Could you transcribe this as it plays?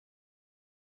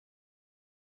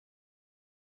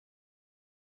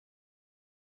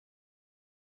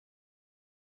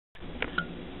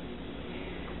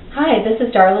Hi, this is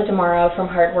Darla DeMauro from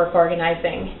Hard Work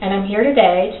Organizing, and I'm here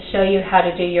today to show you how to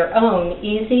do your own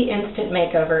easy instant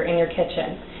makeover in your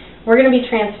kitchen. We're going to be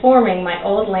transforming my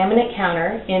old laminate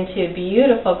counter into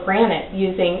beautiful granite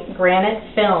using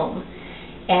granite film.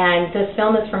 And this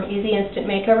film is from Easy Instant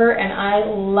Makeover, and I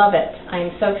love it.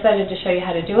 I'm so excited to show you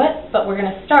how to do it, but we're going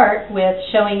to start with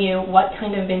showing you what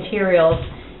kind of materials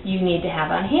you need to have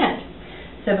on hand.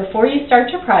 So before you start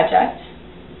your project,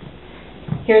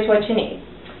 here's what you need.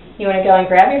 You want to go and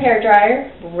grab your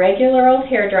hairdryer, regular old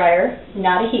hairdryer,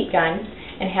 not a heat gun,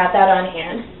 and have that on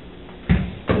hand.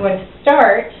 You want to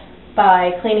start by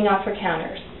cleaning off your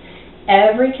counters.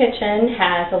 Every kitchen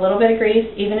has a little bit of grease,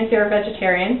 even if you're a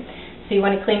vegetarian, so you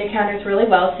want to clean your counters really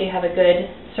well so you have a good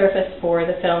surface for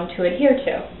the film to adhere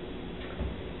to.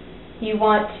 You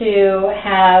want to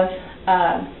have,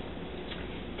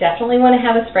 definitely want to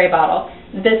have a spray bottle.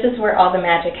 This is where all the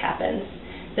magic happens.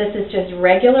 This is just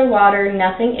regular water,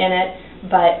 nothing in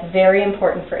it, but very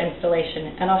important for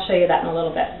installation, and I'll show you that in a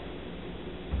little bit.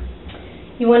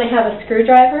 You want to have a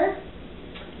screwdriver,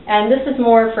 and this is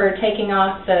more for taking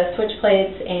off the switch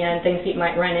plates and things that you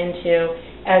might run into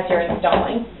as you're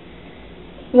installing.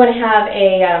 You want to have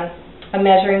a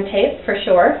measuring tape for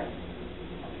sure.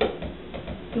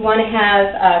 You want to have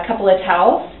a couple of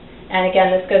towels, and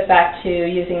again, this goes back to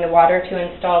using the water to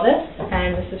install this,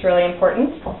 and this is really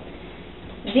important.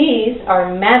 These are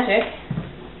magic.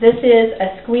 This is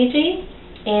a squeegee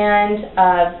and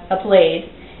a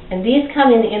blade, and these come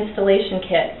in the installation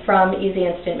kit from Easy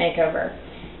Instant Makeover.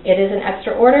 It is an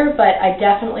extra order, but I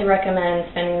definitely recommend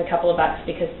spending a couple of bucks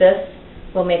because this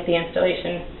will make the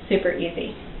installation super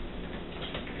easy.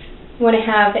 You want to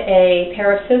have a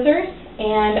pair of scissors,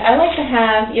 and I like to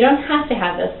have, you don't have to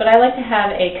have this, but I like to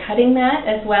have a cutting mat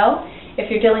as well. If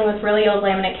you're dealing with really old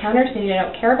laminate counters and you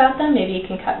don't care about them, maybe you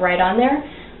can cut right on there.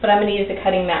 But I'm going to use a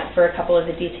cutting mat for a couple of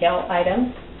the detail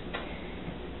items.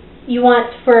 You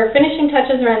want, for finishing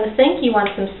touches around the sink, you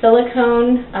want some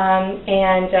silicone,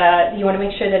 and you want to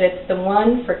make sure that it's the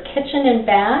one for kitchen and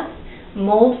bath,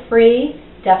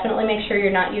 mold-free. Definitely make sure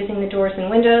you're not using the doors and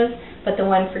windows, but the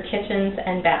one for kitchens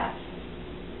and baths.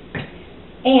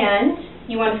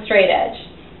 And you want a straight edge.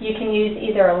 You can use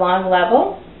either a long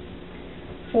level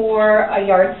for a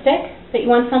yardstick, but you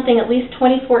want something at least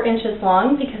 24 inches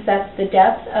long because that's the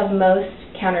depth of most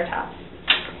countertops.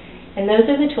 And those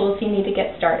are the tools you need to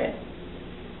get started.